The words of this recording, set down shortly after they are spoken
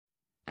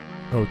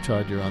Oh,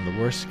 Todd, you're on the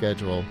worst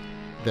schedule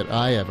that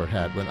I ever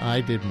had. When I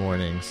did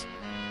mornings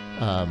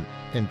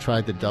and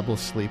tried the double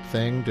sleep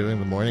thing, doing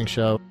the morning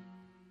show,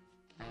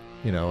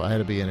 you know, I had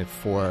to be in at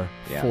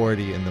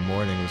 4:40 in the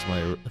morning was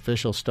my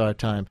official start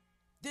time.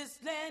 This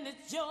land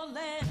is your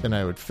land. Then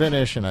I would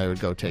finish and I would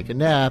go take a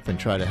nap and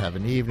try to have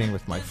an evening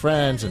with my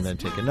friends and then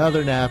take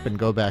another nap and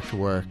go back to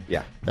work.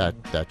 Yeah.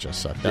 That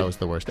just sucked. That was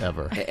the worst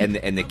ever. And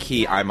the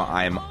key, I'm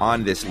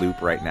on this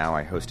loop right now.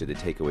 I hosted the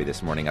Takeaway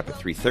this morning up at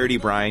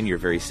 3:30. Brian, you're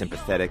very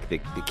sympathetic. The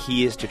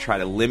key is to try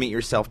to limit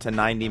yourself to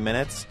 90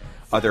 minutes.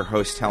 Other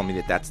hosts tell me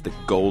that that's the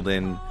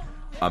golden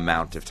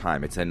amount of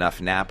time. It's enough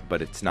nap,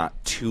 but it's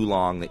not too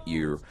long that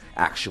you're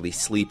actually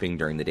sleeping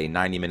during the day.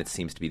 90 minutes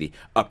seems to be the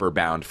upper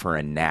bound for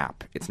a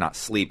nap. It's not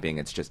sleeping,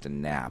 it's just a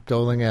nap.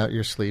 Doling out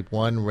your sleep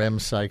one REM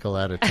cycle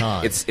at a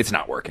time. It's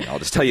not working. I'll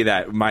just tell you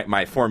that.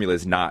 My formula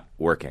is not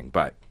working,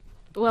 but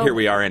here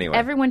we are anyway.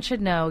 Everyone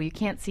should know, you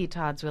can't see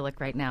Todd Zwillich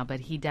right now, but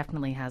he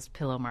definitely has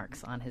pillow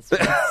marks on his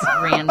face.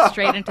 Ran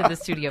straight into the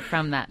studio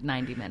from that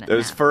 90-minute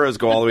Those nap. furrows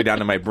go all the way down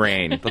to my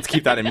brain. Let's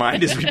keep that in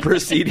mind as we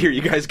proceed here.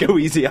 You guys go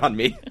easy on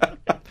me.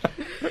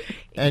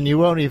 And you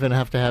won't even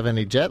have to have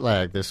any jet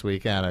lag this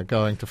week, Anna,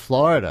 going to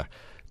Florida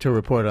to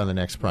report on the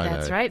next primary.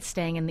 That's right,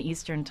 staying in the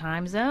Eastern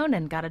time zone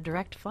and got a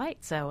direct flight.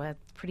 So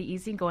it's pretty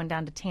easy going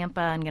down to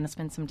Tampa. I'm going to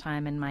spend some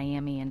time in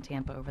Miami and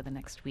Tampa over the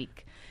next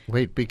week.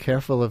 Wait, be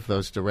careful of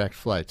those direct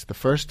flights. The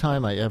first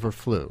time I ever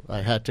flew,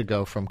 I had to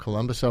go from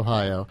Columbus,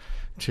 Ohio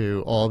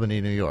to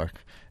Albany, New York.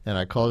 And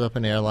I called up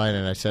an airline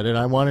and I said,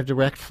 I want a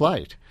direct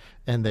flight.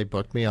 And they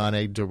booked me on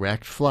a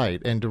direct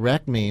flight. And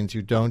direct means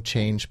you don't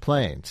change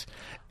planes.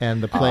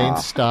 And the plane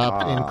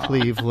stopped in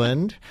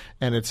Cleveland,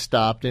 and it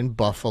stopped in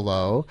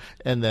Buffalo,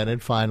 and then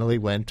it finally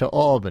went to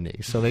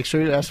Albany. So make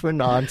sure you ask for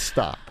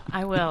nonstop.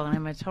 I will, and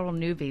I'm a total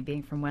newbie.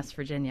 Being from West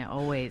Virginia,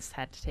 always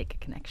had to take a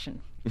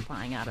connection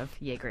flying out of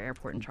Yeager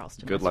Airport in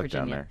Charleston, Good West luck Virginia.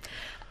 down there.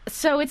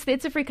 So it's the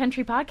It's a Free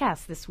Country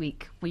podcast this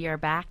week. We are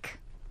back.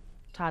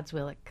 Todd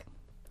Zwillich.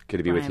 Good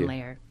to be Brian with you.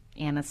 Lair,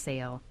 Anna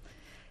Sale.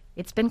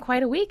 It's been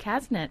quite a week,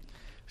 hasn't it?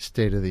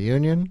 State of the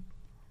Union,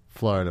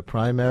 Florida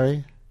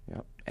primary.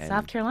 Yep. And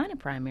South Carolina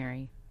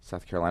primary.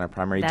 South Carolina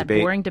primary That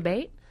debate. boring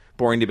debate?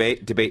 Boring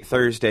debate. Debate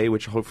Thursday,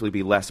 which will hopefully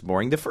be less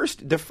boring. The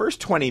first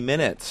 20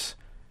 minutes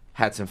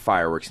had some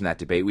fireworks in that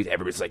debate.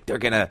 Everybody's like, they're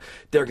gonna,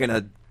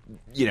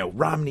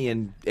 Romney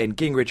and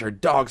Gingrich are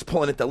dogs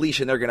pulling at the leash,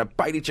 and they're gonna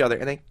bite each other,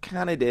 and they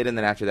kind of did. And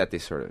then after that, they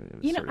sort of.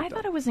 I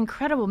thought it was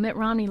incredible. Mitt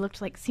Romney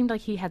seemed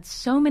like he had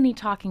so many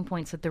talking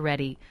points at the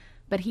ready,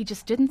 but he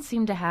just didn't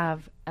seem to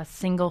have a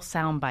single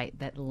soundbite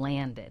that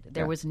landed.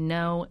 There was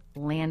no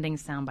landing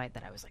soundbite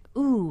that I was like,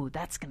 ooh,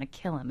 that's going to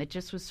kill him. It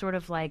just was sort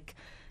of like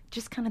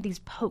just kind of these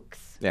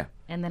pokes. Yeah.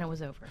 And then it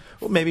was over.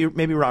 Well, maybe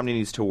Romney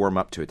needs to warm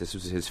up to it. This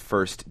was his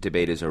first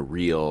debate as a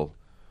real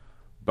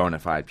bona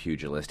fide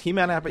pugilist. He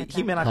may not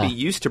be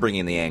used to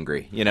bringing the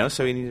angry,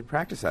 so he needed to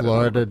practice that.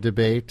 Florida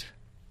debate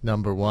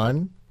number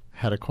 1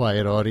 had a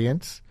quiet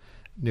audience.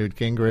 Newt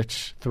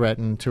Gingrich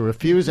threatened to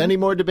refuse any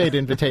more debate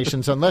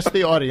invitations unless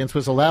the audience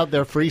was allowed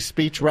their free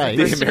speech rights.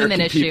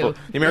 The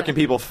American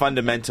people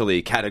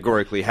fundamentally,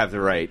 categorically have the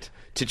right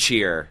to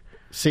cheer.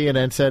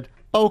 CNN said,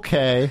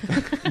 okay.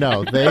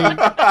 No, they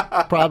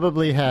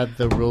probably had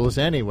the rules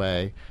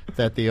anyway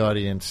that the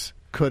audience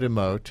could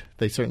emote.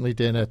 They certainly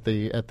did at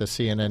the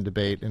CNN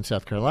debate in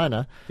South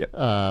Carolina. Yep.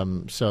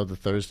 So the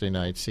Thursday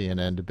night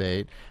CNN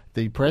debate.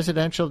 The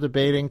Presidential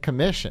Debating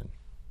Commission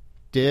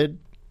did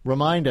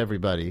remind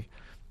everybody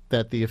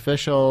that the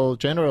official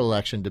general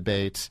election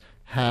debates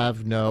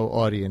have no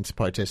audience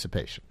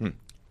participation.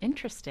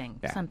 Interesting.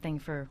 Yeah. Something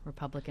for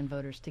Republican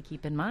voters to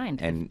keep in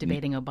mind. And if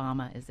debating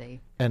Obama is a...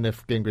 And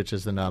if Gingrich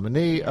is the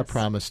nominee, a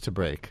promise to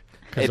break,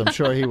 because I'm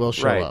sure he will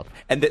show right. up.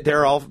 And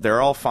they're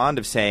all fond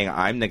of saying,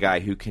 I'm the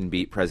guy who can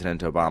beat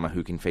President Obama,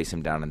 who can face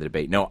him down in the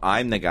debate. No,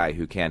 I'm the guy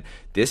who can.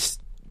 This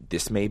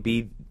may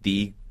be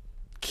the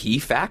key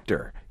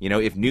factor.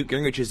 If Newt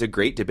Gingrich is a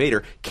great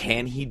debater,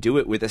 can he do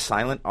it with a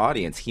silent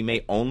audience? He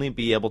may only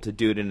be able to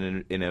do it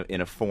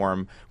in a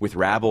form with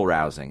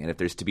rabble-rousing. And if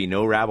there's to be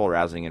no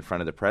rabble-rousing in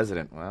front of the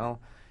president,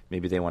 well,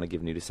 maybe they want to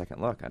give Newt a second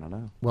look. I don't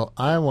know. Well,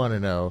 I want to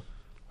know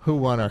who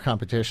won our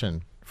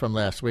competition from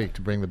last week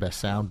to bring the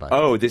best soundbite.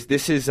 Oh,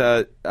 this is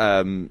a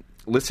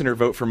listener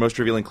vote for most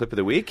revealing clip of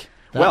the week.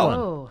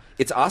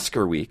 It's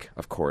Oscar week,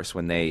 of course,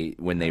 when they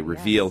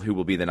reveal who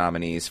will be the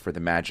nominees for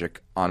the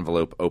magic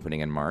envelope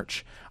opening in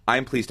March.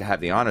 I'm pleased to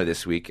have the honor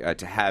this week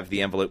to have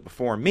the envelope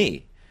before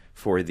me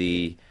for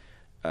the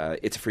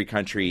It's a Free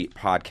Country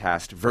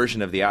podcast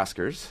version of the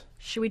Oscars.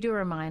 Should we do a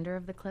reminder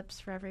of the clips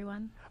for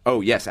everyone?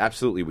 Oh, yes,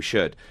 absolutely, we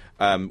should.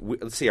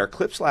 Let's see, our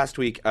clips last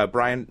week,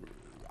 Brian...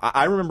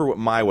 I remember what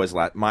mine was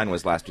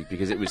last week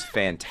because it was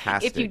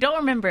fantastic. If you don't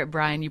remember it,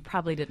 Brian, you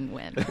probably didn't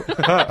win.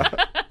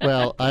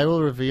 Well, I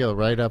will reveal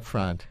right up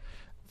front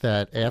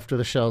that after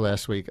the show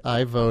last week,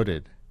 I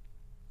voted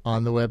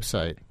on the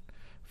website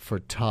for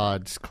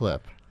Todd's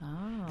clip.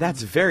 Oh.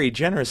 That's very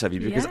generous of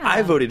you because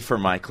I voted for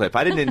my clip.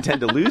 I didn't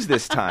intend to lose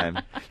this time.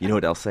 You know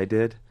what else I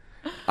did?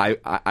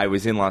 I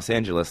was in Los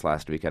Angeles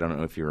last week. I don't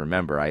know if you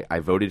remember. I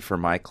voted for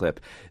my clip.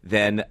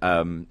 Then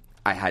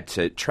I had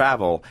to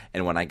travel,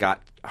 and when I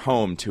got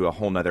home to a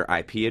whole nother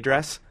IP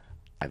address,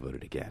 I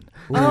voted again.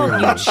 Oh,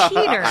 you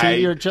cheater.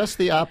 See, you're just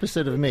the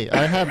opposite of me.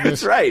 I have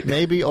this right.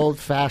 maybe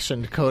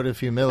old-fashioned code of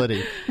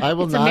humility. I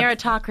will It's not a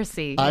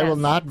meritocracy. I yes. will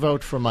not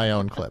vote for my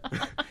own clip.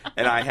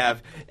 And I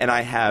have.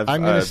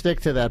 I'm going to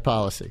stick to that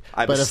policy.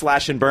 I have a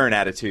slash and burn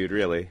attitude,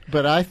 really.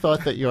 But I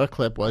thought that your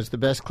clip was the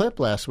best clip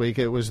last week.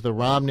 It was the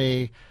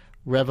Romney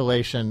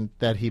revelation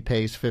that he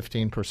pays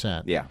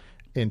 15%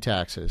 in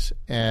taxes.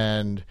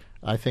 And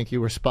I think you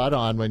were spot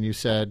on when you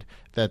said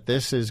that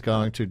this is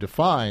going to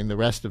define the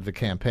rest of the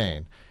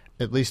campaign,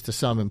 at least to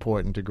some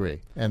important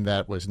degree. And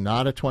that was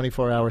not a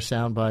 24-hour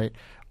soundbite.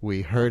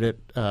 We heard it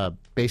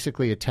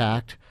basically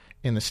attacked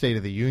in the State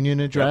of the Union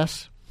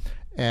address.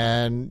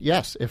 And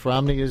yes, if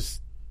Romney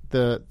is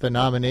the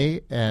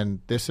nominee, and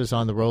this is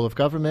on the role of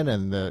government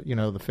and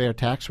the fair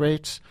tax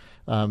rates,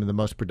 and the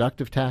most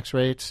productive tax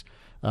rates,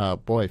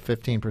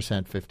 15%,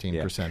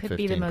 15%, Could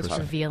be the most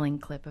revealing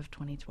clip of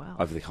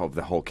 2012. Of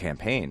the whole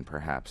campaign,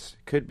 perhaps.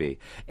 Could be.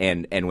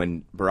 And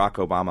when Barack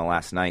Obama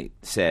last night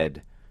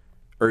said,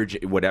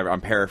 I'm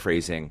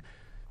paraphrasing,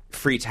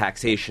 free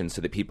taxation so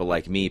that people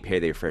like me pay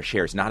their fair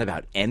share, it's not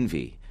about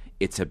envy.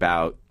 It's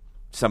about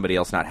somebody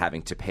else not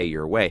having to pay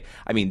your way.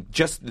 I mean,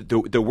 just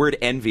the word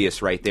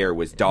envious right there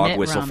was dog Mitt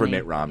whistle for Romney.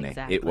 Mitt Romney.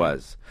 Exactly. It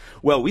was.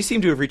 Well, we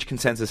seem to have reached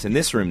consensus in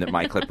this room that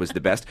my clip was the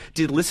best.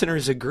 Did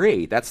listeners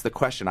agree? That's the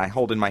question. I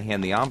hold in my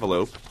hand the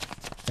envelope.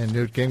 And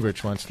Newt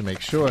Gingrich wants to make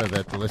sure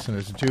that the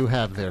listeners do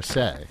have their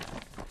say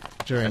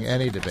during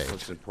any debate.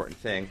 That's an important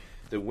thing.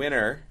 The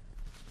winner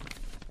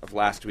of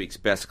last week's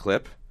best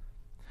clip,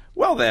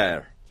 well,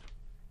 there.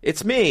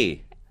 It's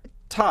me.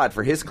 Todd,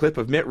 for his clip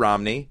of Mitt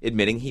Romney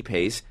admitting he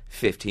pays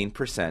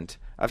 15%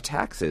 of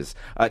taxes.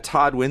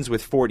 Todd wins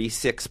with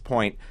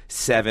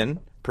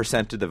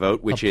 46.7% of the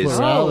vote, which is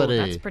plurality.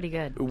 That's pretty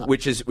good.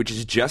 Which is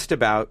just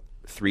about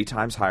 3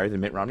 times higher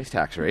than Mitt Romney's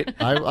tax rate.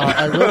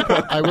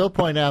 I will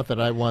point out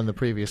that I won the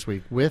previous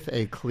week with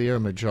a clear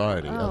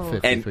majority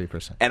of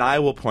 53%. And I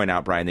will point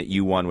out, Brian, that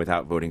you won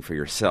without voting for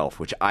yourself,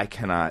 which I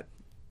cannot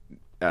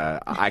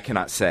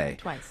say.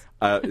 Twice.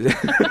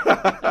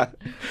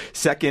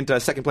 Second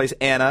place,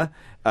 Anna.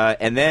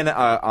 And then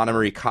Anna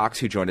Marie Cox,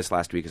 who joined us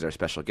last week as our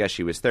special guest.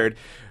 She was third.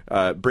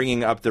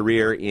 Bringing up the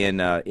rear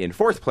in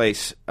fourth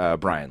place,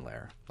 Brian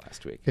Lair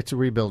last week. It's a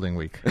rebuilding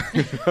week.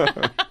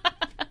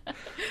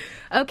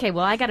 Okay,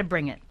 well, I got to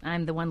bring it.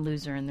 I'm the one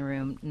loser in the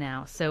room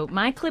now. So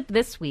my clip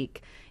this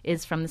week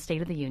is from the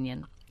State of the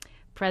Union.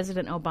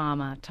 President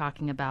Obama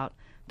talking about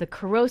the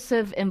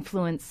corrosive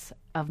influence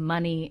of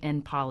money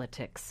in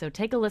politics. So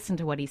take a listen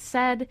to what he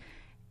said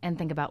and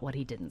think about what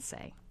he didn't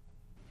say.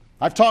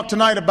 I've talked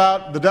tonight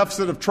about the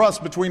deficit of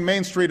trust between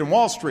Main Street and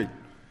Wall Street,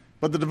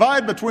 but the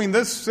divide between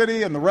this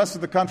city and the rest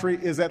of the country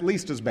is at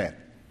least as bad.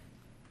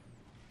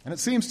 And it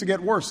seems to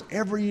get worse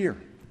every year.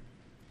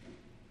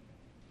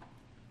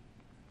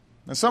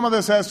 And some of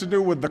this has to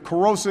do with the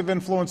corrosive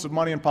influence of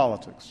money in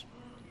politics.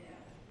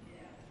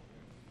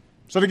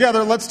 So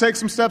together, let's take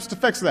some steps to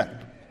fix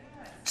that.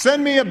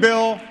 Send me a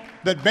bill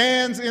that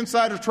bans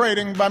insider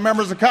trading by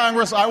members of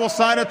Congress. I will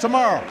sign it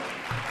tomorrow.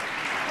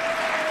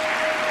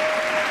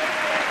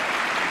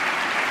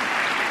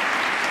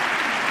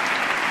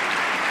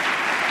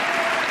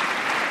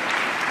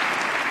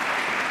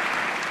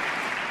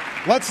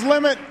 Let's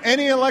limit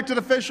any elected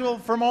official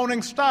from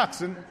owning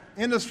stocks in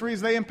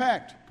industries they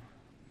impact.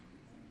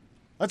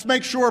 Let's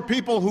make sure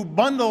people who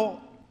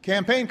bundle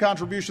campaign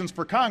contributions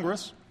for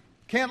Congress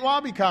can't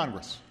lobby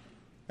Congress,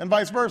 and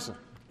vice versa.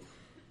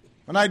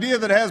 An idea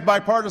that has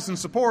bipartisan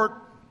support,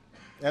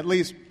 at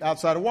least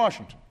outside of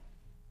Washington.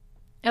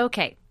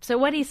 Okay, so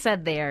what he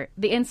said there,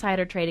 the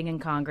insider trading in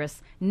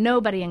Congress,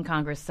 nobody in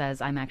Congress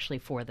says, I'm actually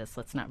for this.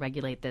 Let's not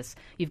regulate this.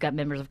 You've got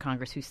members of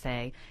Congress who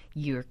say,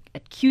 you're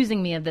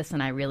accusing me of this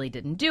and I really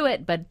didn't do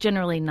it, but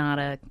generally not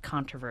a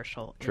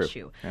controversial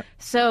issue. Yep.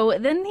 So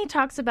then he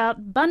talks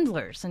about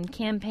bundlers and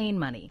campaign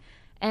money.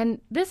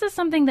 And this is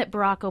something that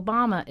Barack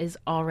Obama is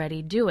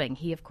already doing.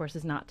 He, of course,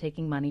 is not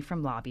taking money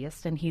from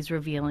lobbyists, and he's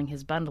revealing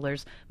his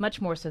bundlers much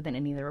more so than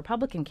any of the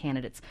Republican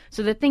candidates.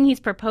 So the thing he's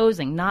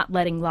proposing, not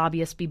letting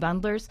lobbyists be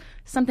bundlers,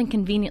 something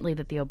conveniently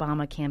that the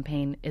Obama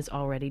campaign is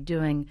already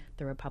doing,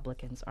 the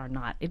Republicans are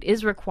not. It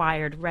is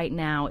required right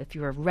now, if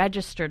you're a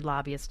registered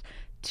lobbyist,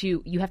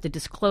 you have to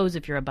disclose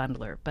if you're a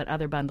bundler, but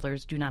other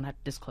bundlers do not have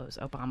to disclose.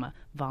 Obama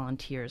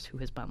volunteers who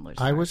his bundlers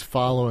are. I was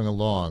following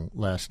along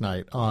last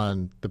night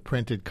on the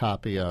printed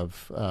copy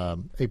of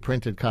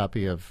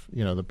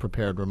the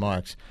prepared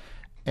remarks,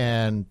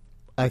 and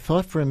I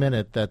thought for a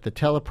minute that the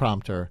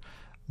teleprompter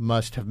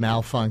must have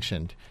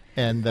malfunctioned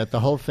and that the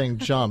whole thing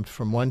jumped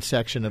from one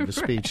section of the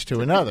speech to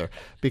another,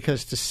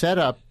 because to set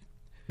up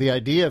the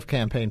idea of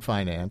campaign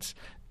finance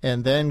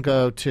and then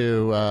go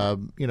to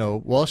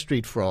Wall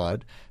Street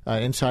fraud,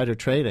 insider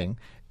trading,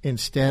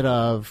 instead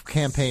of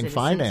campaign Citizens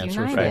finance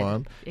United.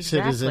 reform, Exactly.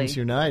 Citizens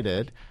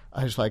United.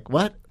 I was like,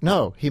 what?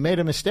 No, he made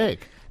a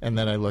mistake. And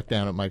then I looked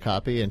down at my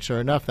copy, and sure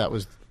enough, that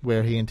was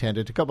where he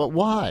intended to go. But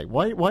why?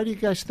 Why do you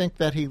guys think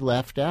that he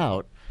left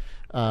out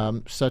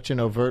such an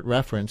overt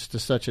reference to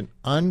such an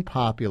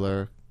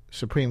unpopular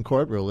Supreme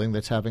Court ruling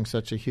that's having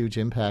such a huge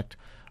impact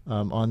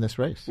on this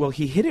race? Well,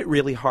 he hit it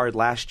really hard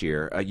last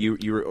year. You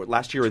were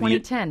last year,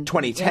 2010.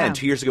 2010, yeah.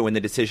 2 years ago, when the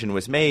decision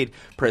was made.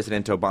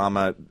 President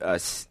Obama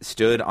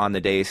stood on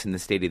the dais in the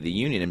State of the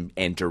Union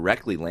and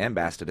directly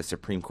lambasted a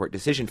Supreme Court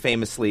decision,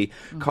 famously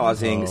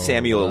causing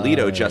Samuel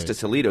Alito,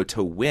 Justice Alito,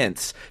 to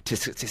wince, to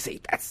say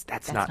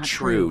that's not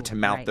true, to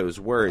mouth those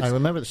words. I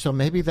remember. So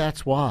maybe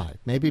that's why.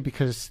 Maybe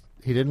because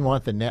he didn't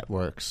want the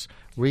networks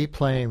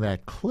replaying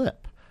that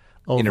clip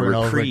over in a and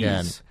reprise. over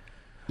again.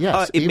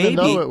 Yes,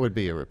 it would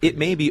be a repeat. It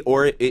may be,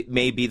 or it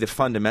may be the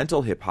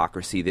fundamental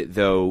hypocrisy that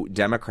though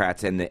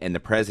Democrats and the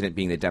president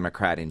being the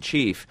Democrat in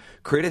chief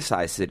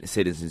criticize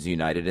Citizens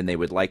United and they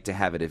would like to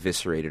have it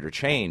eviscerated or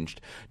changed,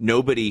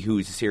 nobody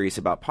who's serious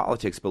about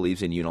politics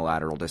believes in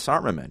unilateral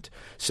disarmament.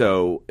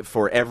 So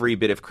for every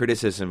bit of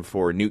criticism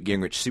for Newt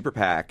Gingrich Super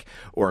PAC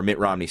or Mitt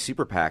Romney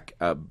Super PAC,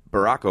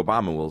 Barack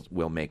Obama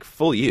will make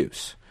full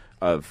use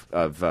of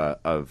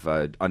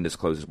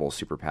undisclosable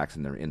super PACs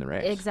in the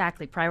race.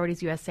 Exactly.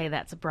 Priorities USA,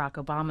 that's Barack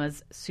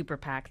Obama's super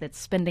PAC that's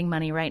spending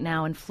money right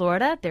now in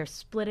Florida. They're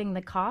splitting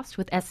the cost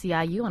with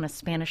SEIU on a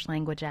Spanish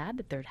language ad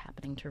that they're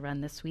happening to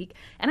run this week.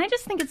 And I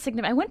just think it's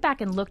significant. I went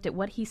back and looked at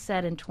what he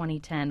said in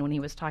 2010 when he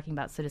was talking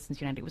about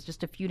Citizens United. It was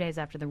just a few days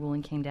after the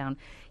ruling came down.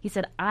 He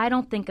said, "I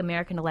don't think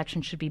American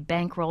elections should be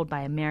bankrolled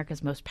by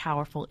America's most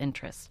powerful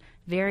interests."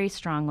 Very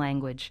strong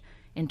language.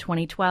 In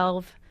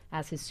 2012,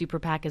 as his super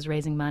PAC is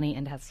raising money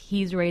and as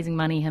he's raising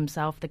money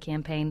himself, the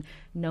campaign,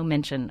 no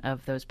mention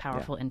of those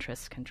powerful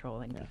interests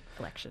controlling the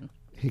election.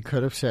 He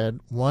could have said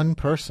one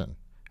person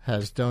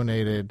has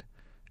donated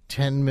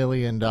 $10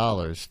 million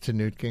to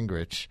Newt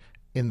Gingrich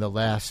in the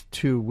last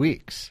 2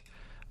 weeks.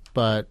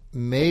 But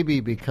maybe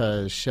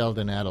because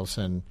Sheldon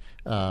Adelson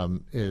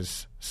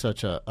is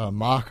such a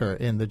mocker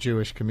in the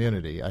Jewish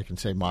community, I can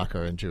say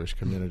mocker and Jewish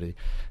community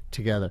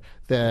together,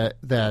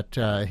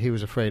 that he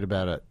was afraid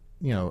about it.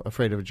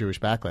 Afraid of a Jewish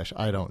backlash.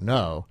 I don't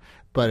know,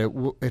 but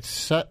it's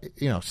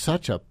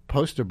such a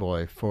poster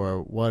boy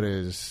for what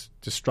is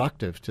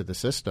destructive to the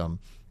system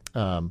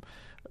as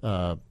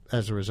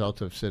a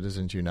result of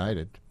Citizens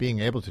United being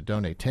able to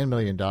donate $10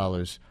 million,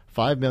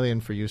 $5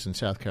 million for use in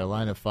South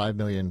Carolina, $5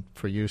 million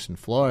for use in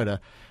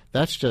Florida.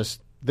 That's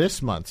just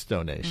this month's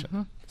donation.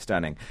 Mm-hmm.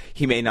 Stunning.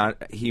 He may not.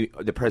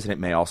 The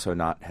president may also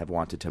not have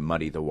wanted to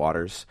muddy the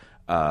waters.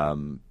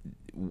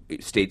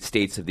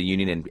 States of the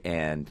Union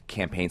and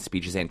campaign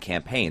speeches and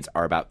campaigns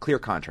are about clear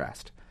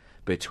contrast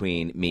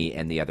between me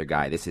and the other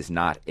guy. This is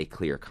not a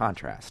clear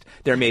contrast.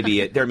 There may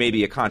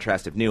be a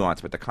contrast of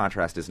nuance, but the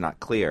contrast is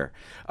not clear.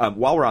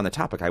 While we're on the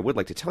topic, I would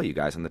like to tell you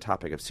guys on the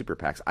topic of super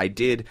PACs, I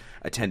did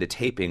attend a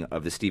taping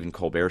of the Stephen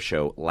Colbert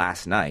Show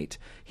last night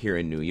here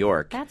in New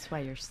York. That's why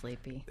you're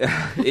sleepy.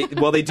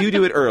 Well, they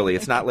do it early.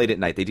 It's not late at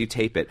night. They do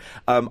tape it.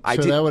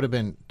 That would have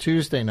been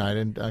Tuesday night,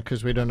 and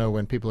because we don't know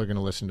when people are going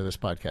to listen to this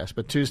podcast,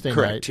 but Tuesday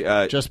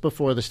night, just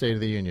before the State of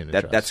the Union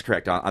address. That's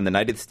correct. On the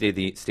night of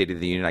the State of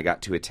the Union, I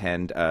got to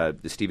attend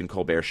the Stephen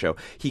Colbert Show.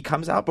 He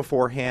comes out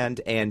beforehand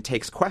and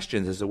takes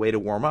questions as a way to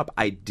warm up.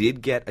 I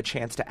did get a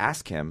chance to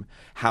ask him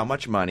how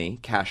much money,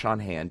 cash on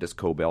hand, does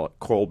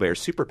Colbert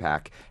Super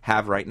PAC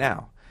have right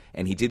now?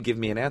 And he did give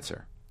me an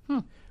answer,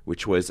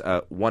 which was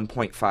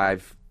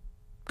 1.5.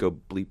 Go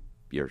bleep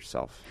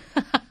yourself.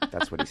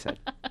 That's what he said.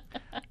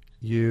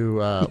 You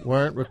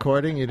weren't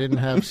recording? You didn't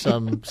have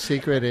some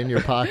secret in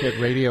your pocket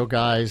radio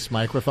guy's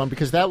microphone?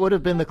 Because that would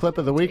have been the clip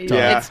of the week, Tom.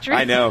 Yeah, it's true.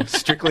 I know.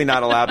 Strictly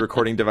not allowed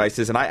recording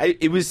devices. And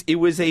it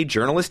was a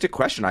journalistic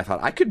question. I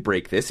thought I could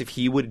break this if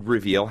he would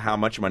reveal how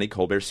much money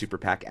Colbert Super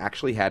PAC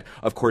actually had.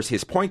 Of course,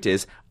 his point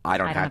is, I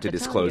don't have to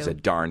disclose a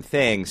darn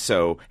thing.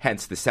 So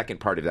hence the second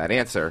part of that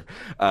answer.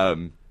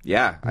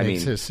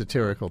 Makes his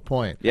satirical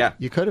point. Yeah.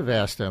 You could have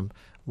asked him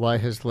why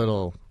his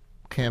little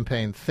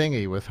campaign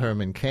thingy with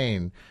Herman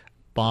Cain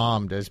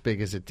bombed as big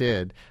as it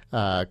did,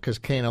 because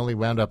Cain only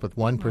wound up with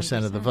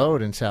 1% of the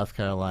vote in South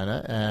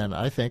Carolina, and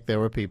I think there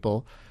were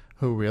people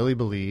who really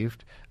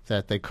believed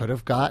that they could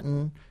have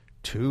gotten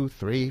 2,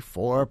 3,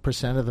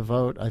 4% of the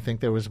vote. I think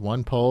there was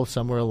one poll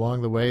somewhere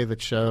along the way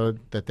that showed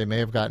that they may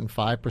have gotten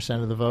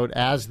 5% of the vote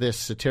as this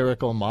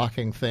satirical,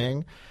 mocking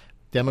thing.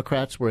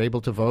 Democrats were able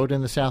to vote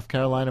in the South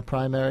Carolina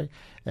primary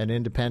and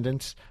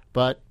independents,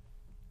 but,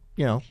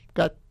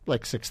 got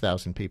like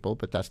 6,000 people,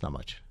 but that's not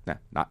much. No,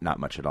 not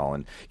much at all.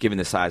 And given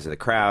the size of the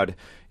crowd,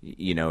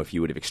 if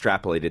you would have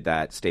extrapolated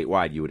that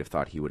statewide, you would have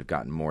thought he would have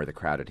gotten more of the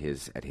crowd at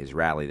his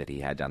rally that he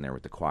had down there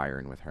with the choir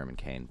and with Herman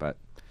Cain. But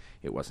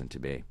it wasn't to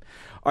be.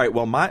 All right,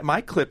 well,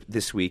 my clip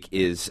this week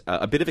is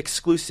a bit of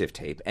exclusive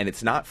tape, and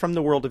it's not from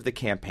the world of the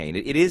campaign.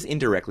 It is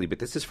indirectly, but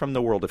this is from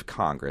the world of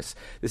Congress.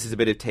 This is a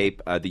bit of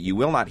tape that you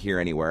will not hear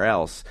anywhere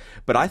else,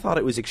 but I thought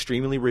it was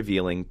extremely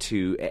revealing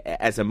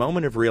as a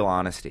moment of real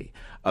honesty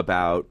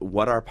about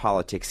what our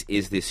politics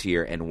is this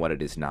year and what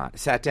it is not. I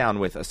sat down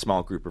with a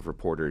small group of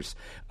reporters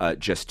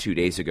just 2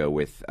 days ago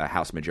with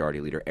House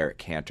Majority Leader Eric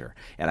Cantor,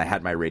 and I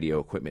had my radio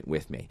equipment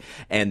with me.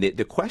 And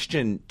the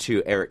question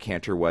to Eric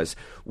Cantor was,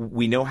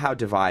 we know how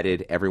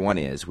divided everyone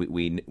is.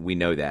 We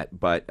know that.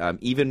 But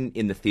even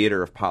in the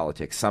theater of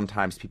politics,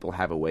 sometimes people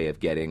have a way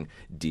of getting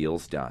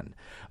deals done.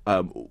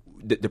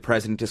 The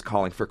president is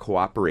calling for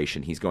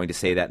cooperation. He's going to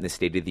say that in the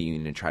State of the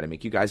Union and try to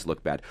make you guys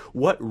look bad.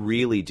 What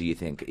really do you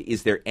think?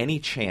 Is there any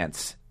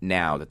chance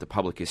now that the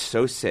public is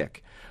so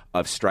sick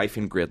of strife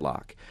and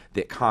gridlock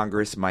that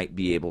Congress might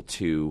be able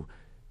to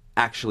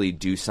actually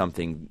do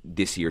something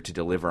this year to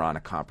deliver on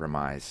a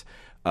compromise?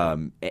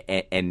 And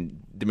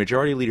the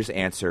majority leader's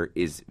answer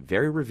is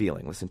very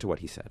revealing. Listen to what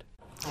he said.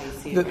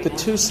 The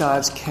two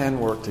sides can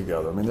work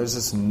together. I mean, there's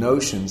this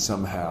notion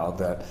somehow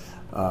that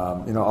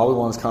all we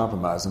want is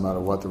compromise no matter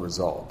what the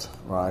result,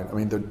 right? I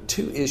mean, there are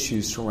two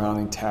issues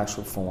surrounding tax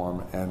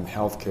reform and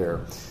health care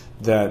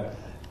that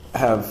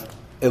have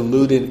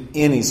eluded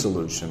any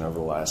solution over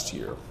the last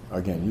year.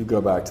 Again, you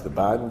go back to the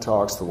Biden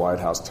talks, the White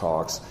House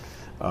talks,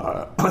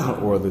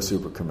 or the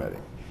super committee.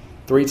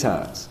 3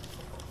 times,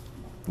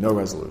 no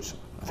resolution.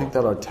 I think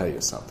that ought to tell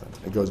you something.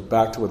 It goes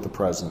back to what the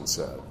president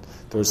said.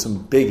 There are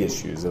some big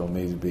issues that will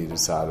need to be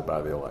decided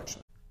by the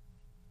election.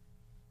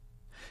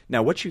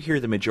 Now, what you hear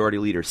the majority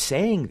leader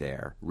saying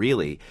there,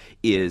 really,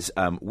 is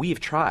we've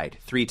tried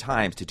 3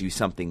 times to do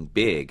something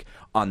big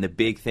on the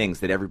big things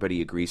that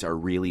everybody agrees are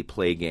really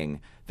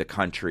plaguing the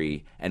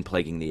country and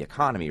plaguing the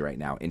economy right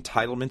now.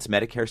 Entitlements,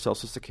 Medicare,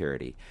 Social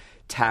Security,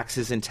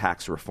 taxes and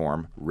tax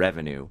reform,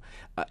 revenue,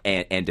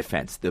 and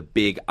defense, the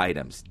big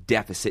items,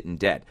 deficit and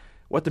debt.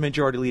 What the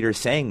majority leader is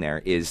saying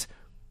there is,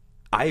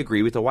 I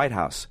agree with the White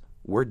House.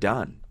 We're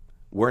done.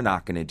 We're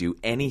not going to do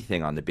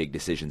anything on the big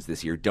decisions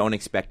this year. Don't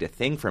expect a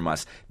thing from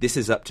us. This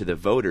is up to the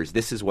voters.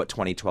 This is what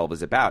 2012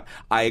 is about.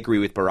 I agree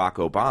with Barack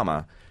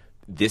Obama.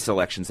 This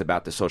election's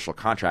about the social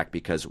contract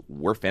because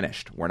we're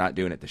finished. We're not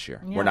doing it this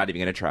year. Yeah. We're not even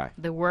going to try.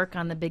 The work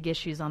on the big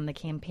issues on the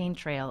campaign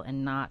trail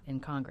and not in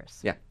Congress.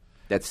 Yeah,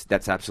 that's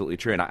absolutely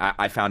true. And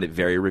I found it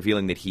very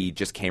revealing that he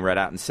just came right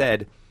out and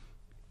said,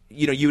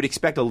 you would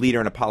expect a leader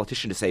and a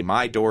politician to say,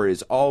 my door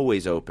is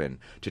always open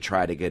to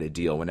try to get a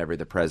deal whenever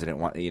the president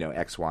wants,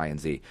 X, Y, and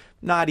Z.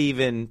 Not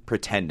even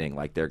pretending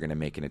like they're going to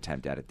make an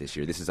attempt at it this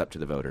year. This is up to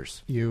the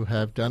voters. You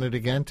have done it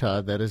again,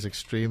 Todd. That is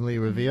extremely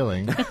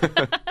revealing.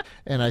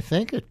 And I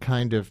think it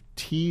kind of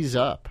tees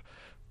up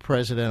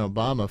President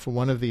Obama for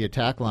one of the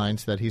attack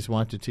lines that he's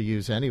wanted to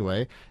use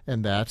anyway,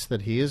 and that's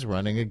that he is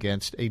running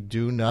against a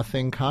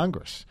do-nothing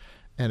Congress.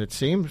 And it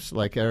seems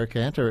like Eric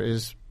Cantor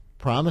is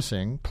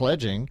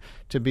pledging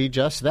to be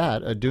just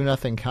that, a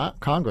do-nothing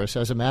Congress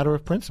as a matter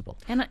of principle.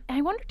 And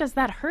I wonder, does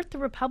that hurt the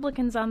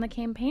Republicans on the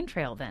campaign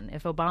trail then?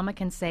 If Obama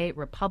can say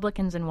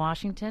Republicans in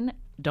Washington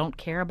don't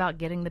care about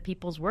getting the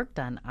people's work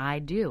done, I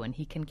do, and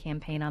he can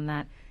campaign on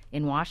that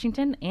in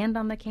Washington and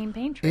on the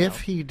campaign trail.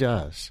 If he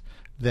does,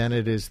 then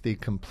it is the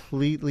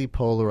completely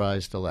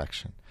polarized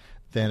election.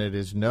 Then it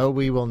is, no,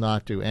 we will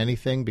not do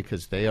anything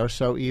because they are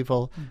so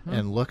evil. Mm-hmm.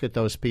 And look at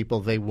those people.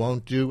 They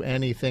won't do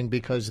anything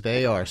because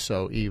they are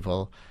so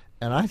evil.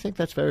 And I think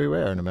that's very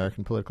rare in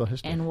American political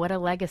history. And what a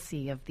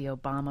legacy of the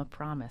Obama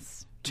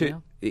promise.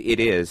 It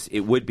is. It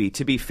would be.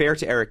 To be fair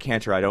to Eric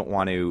Cantor, I don't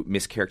want to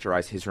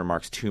mischaracterize his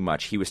remarks too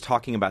much. He was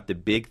talking about the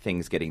big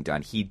things getting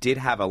done. He did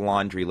have a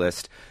laundry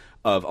list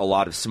of a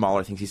lot of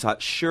smaller things. He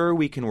thought, sure,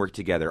 we can work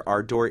together.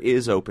 Our door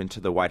is open to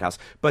the White House.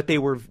 But they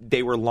were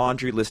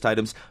laundry list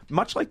items,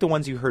 much like the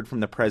ones you heard from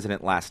the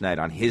president last night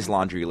on his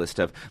laundry list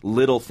of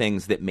little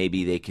things that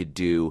maybe they could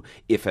do,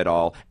 if at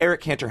all.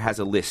 Eric Cantor has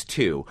a list,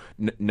 too,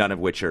 none of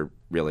which are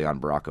really on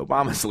Barack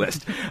Obama's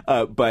list.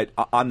 But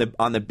on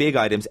the big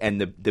items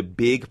and the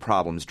big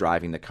problems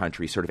driving the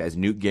country, sort of as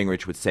Newt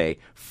Gingrich would say,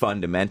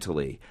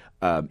 fundamentally,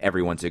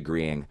 everyone's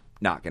agreeing,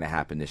 not going to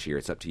happen this year.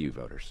 It's up to you,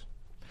 voters.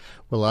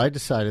 Well, I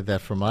decided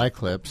that for my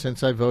clip,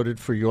 since I voted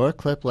for your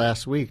clip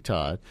last week,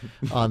 Todd,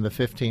 on the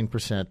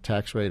 15%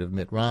 tax rate of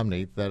Mitt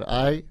Romney, that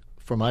I,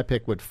 for my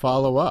pick, would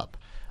follow up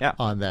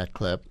on that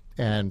clip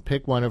and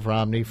pick one of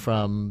Romney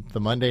from the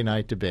Monday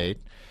night debate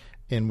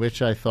in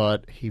which I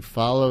thought he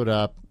followed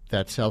up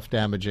that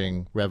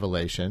self-damaging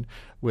revelation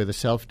with a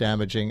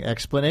self-damaging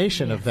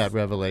explanation of that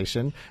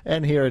revelation,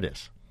 and here it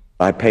is.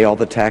 I pay all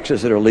the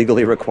taxes that are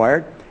legally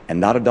required and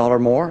not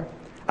 $1 more.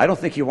 I don't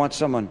think you want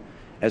someone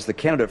as the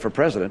candidate for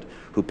president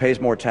who pays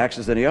more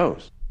taxes than he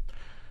owes.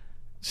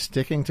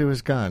 Sticking to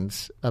his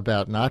guns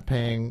about not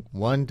paying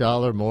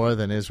 $1 more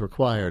than is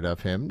required of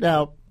him.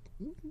 Now,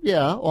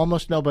 yeah,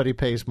 almost nobody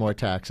pays more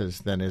taxes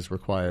than is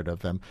required of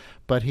them,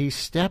 but he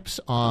steps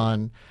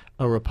on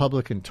a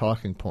Republican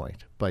talking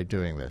point by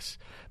doing this.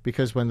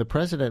 Because when the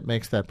president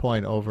makes that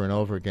point over and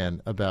over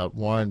again about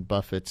Warren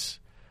Buffett's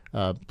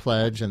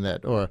pledge,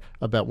 or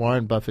about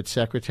Warren Buffett's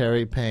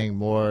secretary paying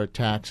more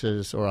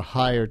taxes or a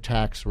higher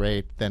tax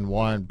rate than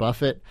Warren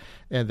Buffett,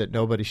 and that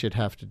nobody should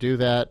have to do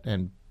that.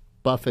 And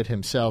Buffett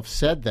himself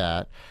said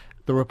that.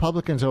 The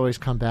Republicans always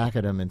come back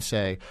at him and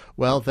say,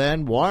 well,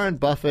 then Warren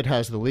Buffett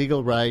has the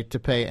legal right to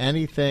pay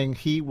anything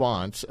he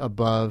wants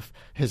above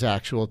his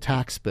actual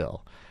tax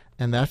bill.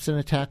 And that's an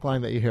attack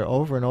line that you hear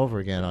over and over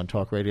again on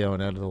talk radio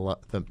and out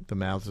of the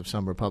mouths of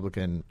some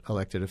Republican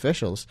elected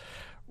officials.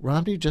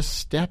 Romney just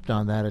stepped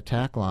on that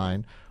attack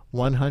line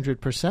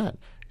 100%.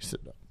 He said,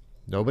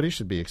 nobody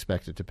should be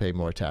expected to pay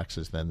more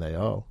taxes than they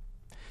owe.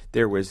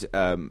 There was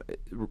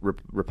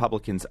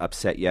Republicans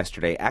upset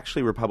yesterday.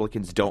 Actually,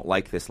 Republicans don't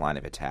like this line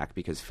of attack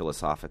because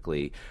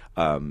philosophically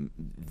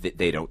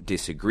they don't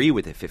disagree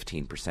with a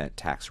 15%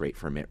 tax rate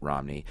for Mitt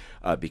Romney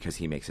because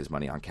he makes his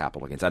money on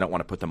capital gains. I don't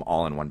want to put them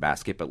all in one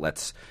basket, but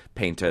let's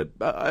paint a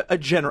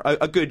good general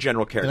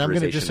characterization. And I'm going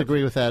to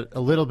disagree with that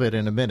a little bit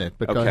in a minute,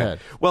 but go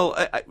ahead. Well,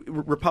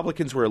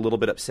 Republicans were a little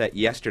bit upset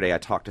yesterday. I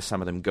talked to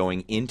some of them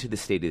going into the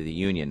State of the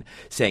Union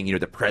saying,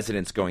 the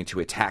president's going to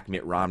attack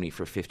Mitt Romney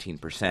for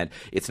 15%.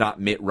 It's not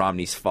Mitt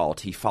Romney's fault.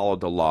 He followed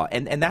the law.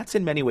 And that's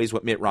in many ways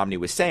what Mitt Romney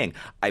was saying.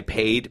 I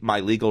paid my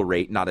legal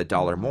rate, not a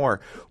dollar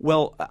more.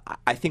 Well,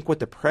 I think what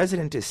the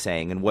president is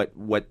saying and what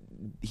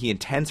he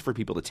intends for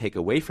people to take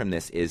away from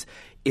this is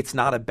it's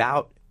not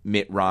about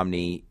Mitt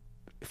Romney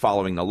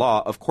following the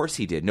law. Of course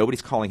he did.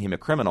 Nobody's calling him a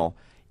criminal.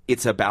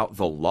 It's about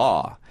the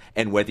law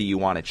and whether you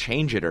want to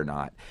change it or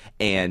not.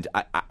 And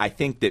I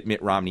think that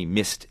Mitt Romney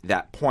missed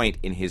that point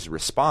in his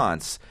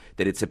response,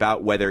 that it's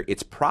about whether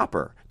it's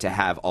proper to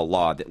have a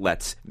law that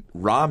lets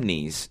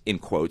Romneys, in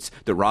quotes,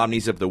 the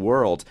Romneys of the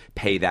world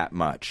pay that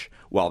much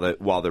while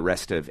the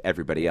rest of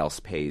everybody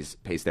else pays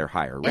their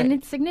higher rate. And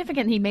it's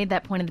significant he made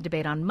that point in the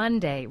debate on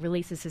Monday,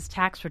 releases his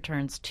tax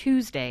returns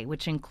Tuesday,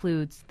 which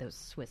includes those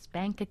Swiss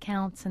bank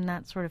accounts and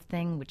that sort of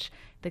thing, which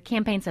the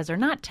campaign says are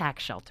not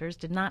tax shelters,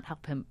 did not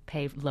help him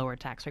pay lower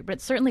tax rate. But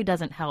it certainly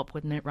doesn't help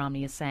when Mitt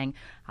Romney is saying,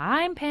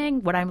 I'm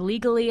paying what I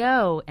legally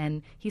owe.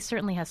 And he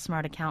certainly has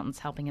smart accountants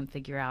helping him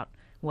figure out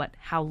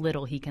how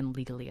little he can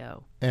legally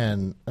owe.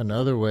 And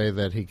another way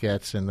that he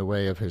gets in the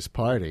way of his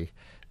party,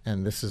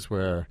 and this is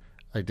where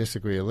I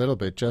disagree a little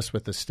bit, just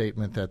with the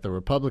statement that the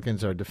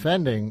Republicans are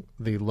defending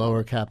the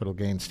lower capital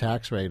gains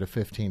tax rate of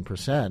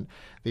 15%.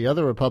 The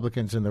other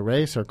Republicans in the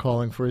race are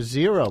calling for a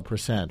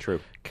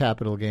 0%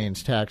 capital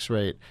gains tax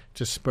rate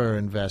to spur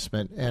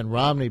investment. And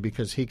Romney,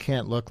 because he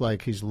can't look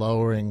like he's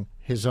lowering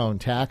his own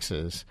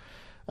taxes,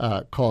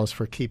 calls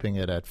for keeping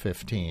it at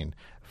 15%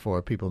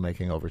 for people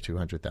making over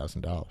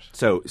 $200,000.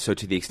 So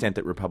to the extent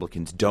that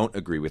Republicans don't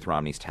agree with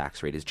Romney's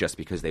tax rate is just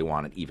because they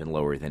want it even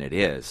lower than it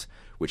is,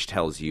 which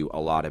tells you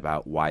a lot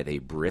about why they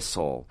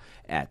bristle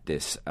at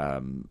this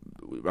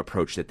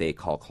approach that they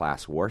call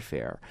class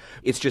warfare.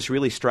 It's just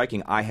really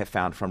striking, I have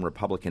found from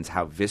Republicans,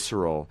 how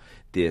visceral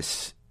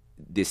this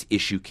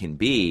issue can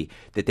be,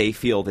 that they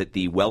feel that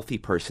the wealthy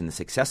person, the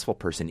successful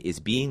person, is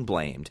being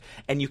blamed.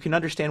 And you can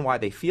understand why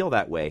they feel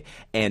that way.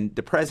 And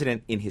the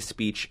president, in his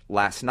speech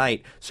last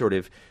night, sort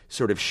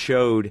of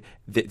showed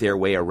their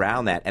way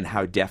around that and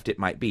how deft it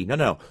might be.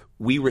 No,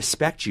 we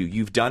respect you.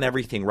 You've done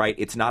everything right.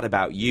 It's not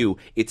about you.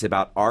 It's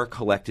about our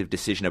collective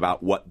decision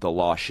about what the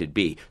law should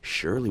be.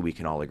 Surely we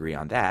can all agree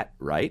on that,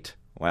 right?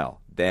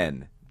 Well,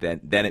 then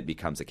it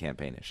becomes a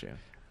campaign issue.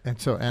 And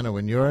so, Anna,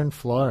 when you're in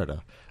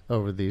Florida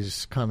over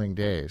these coming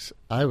days,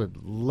 I would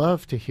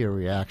love to hear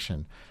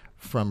reaction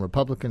from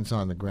Republicans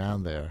on the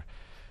ground there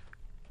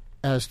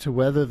as to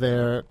whether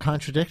they're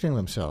contradicting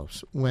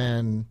themselves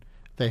when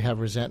they have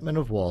resentment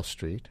of Wall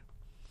Street,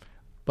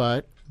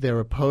 but they're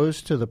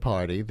opposed to the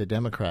party, the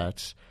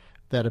Democrats,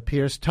 that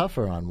appears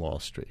tougher on Wall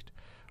Street.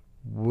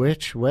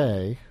 Which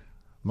way,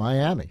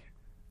 Miami?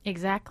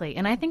 Exactly.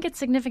 And I think it's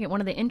significant. One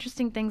of the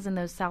interesting things in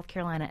those South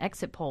Carolina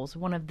exit polls,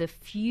 one of the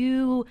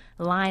few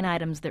line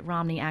items that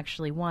Romney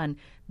actually won,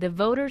 the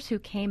voters who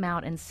came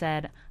out and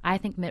said, I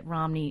think Mitt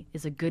Romney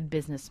is a good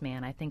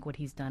businessman, I think what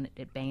he's done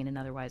at Bain and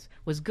otherwise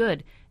was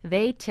good,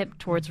 they tipped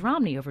towards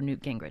Romney over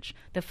Newt Gingrich.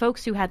 The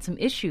folks who had some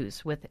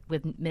issues with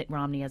Mitt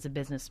Romney as a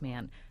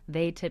businessman,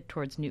 they tipped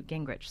towards Newt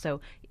Gingrich.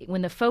 So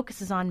when the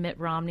focus is on Mitt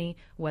Romney,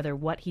 whether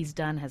what he's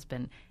done has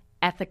been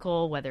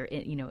ethical, whether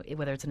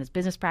it's in his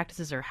business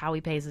practices or how he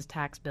pays his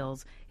tax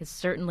bills, is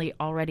certainly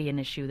already an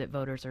issue that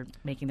voters are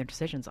making their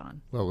decisions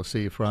on. Well, we'll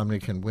see if Romney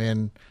can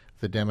win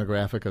the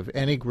demographic of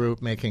any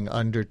group making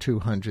under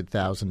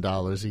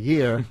 $200,000 a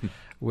year,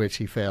 which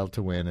he failed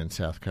to win in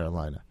South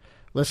Carolina.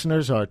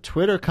 Listeners, our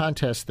Twitter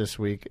contest this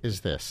week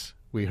is this.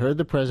 We heard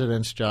the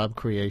president's job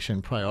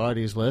creation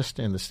priorities list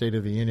in the State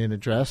of the Union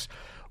address.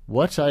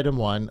 What's item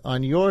 1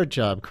 on your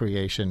job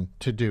creation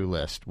to-do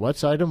list?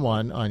 What's item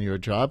 1 on your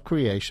job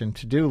creation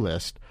to-do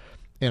list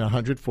in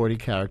 140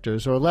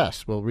 characters or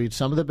less? We'll read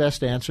some of the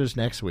best answers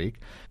next week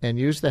and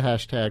use the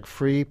hashtag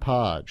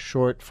FreePod,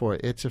 short for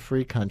It's a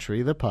Free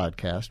Country, the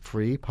podcast,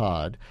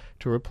 FreePod,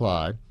 to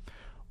reply.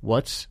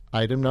 What's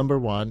item number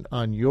 1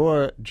 on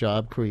your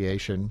job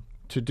creation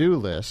to-do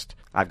list.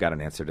 I've got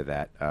an answer to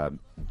that.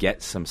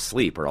 Get some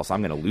sleep or else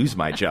I'm going to lose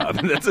my job.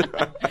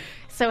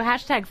 So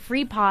hashtag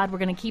FreePod. We're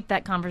going to keep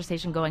that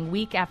conversation going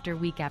week after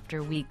week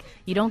after week.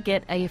 You don't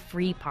get a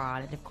free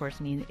pod. It, of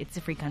course, means It's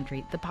a Free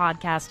Country, the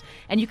podcast.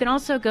 And you can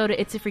also go to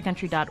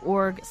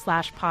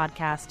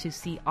itsafreecountry.org/podcast to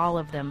see all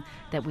of them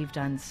that we've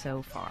done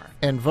so far.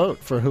 And vote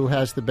for who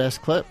has the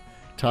best clip.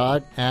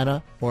 Todd,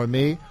 Anna, or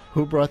me.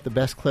 Who brought the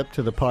best clip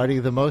to the party,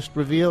 the most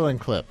revealing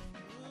clip?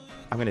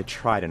 I'm going to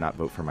try to not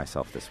vote for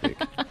myself this week.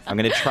 I'm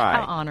going to try.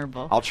 How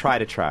honorable. I'll try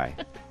to try.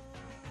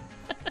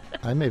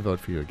 I may vote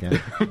for you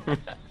again.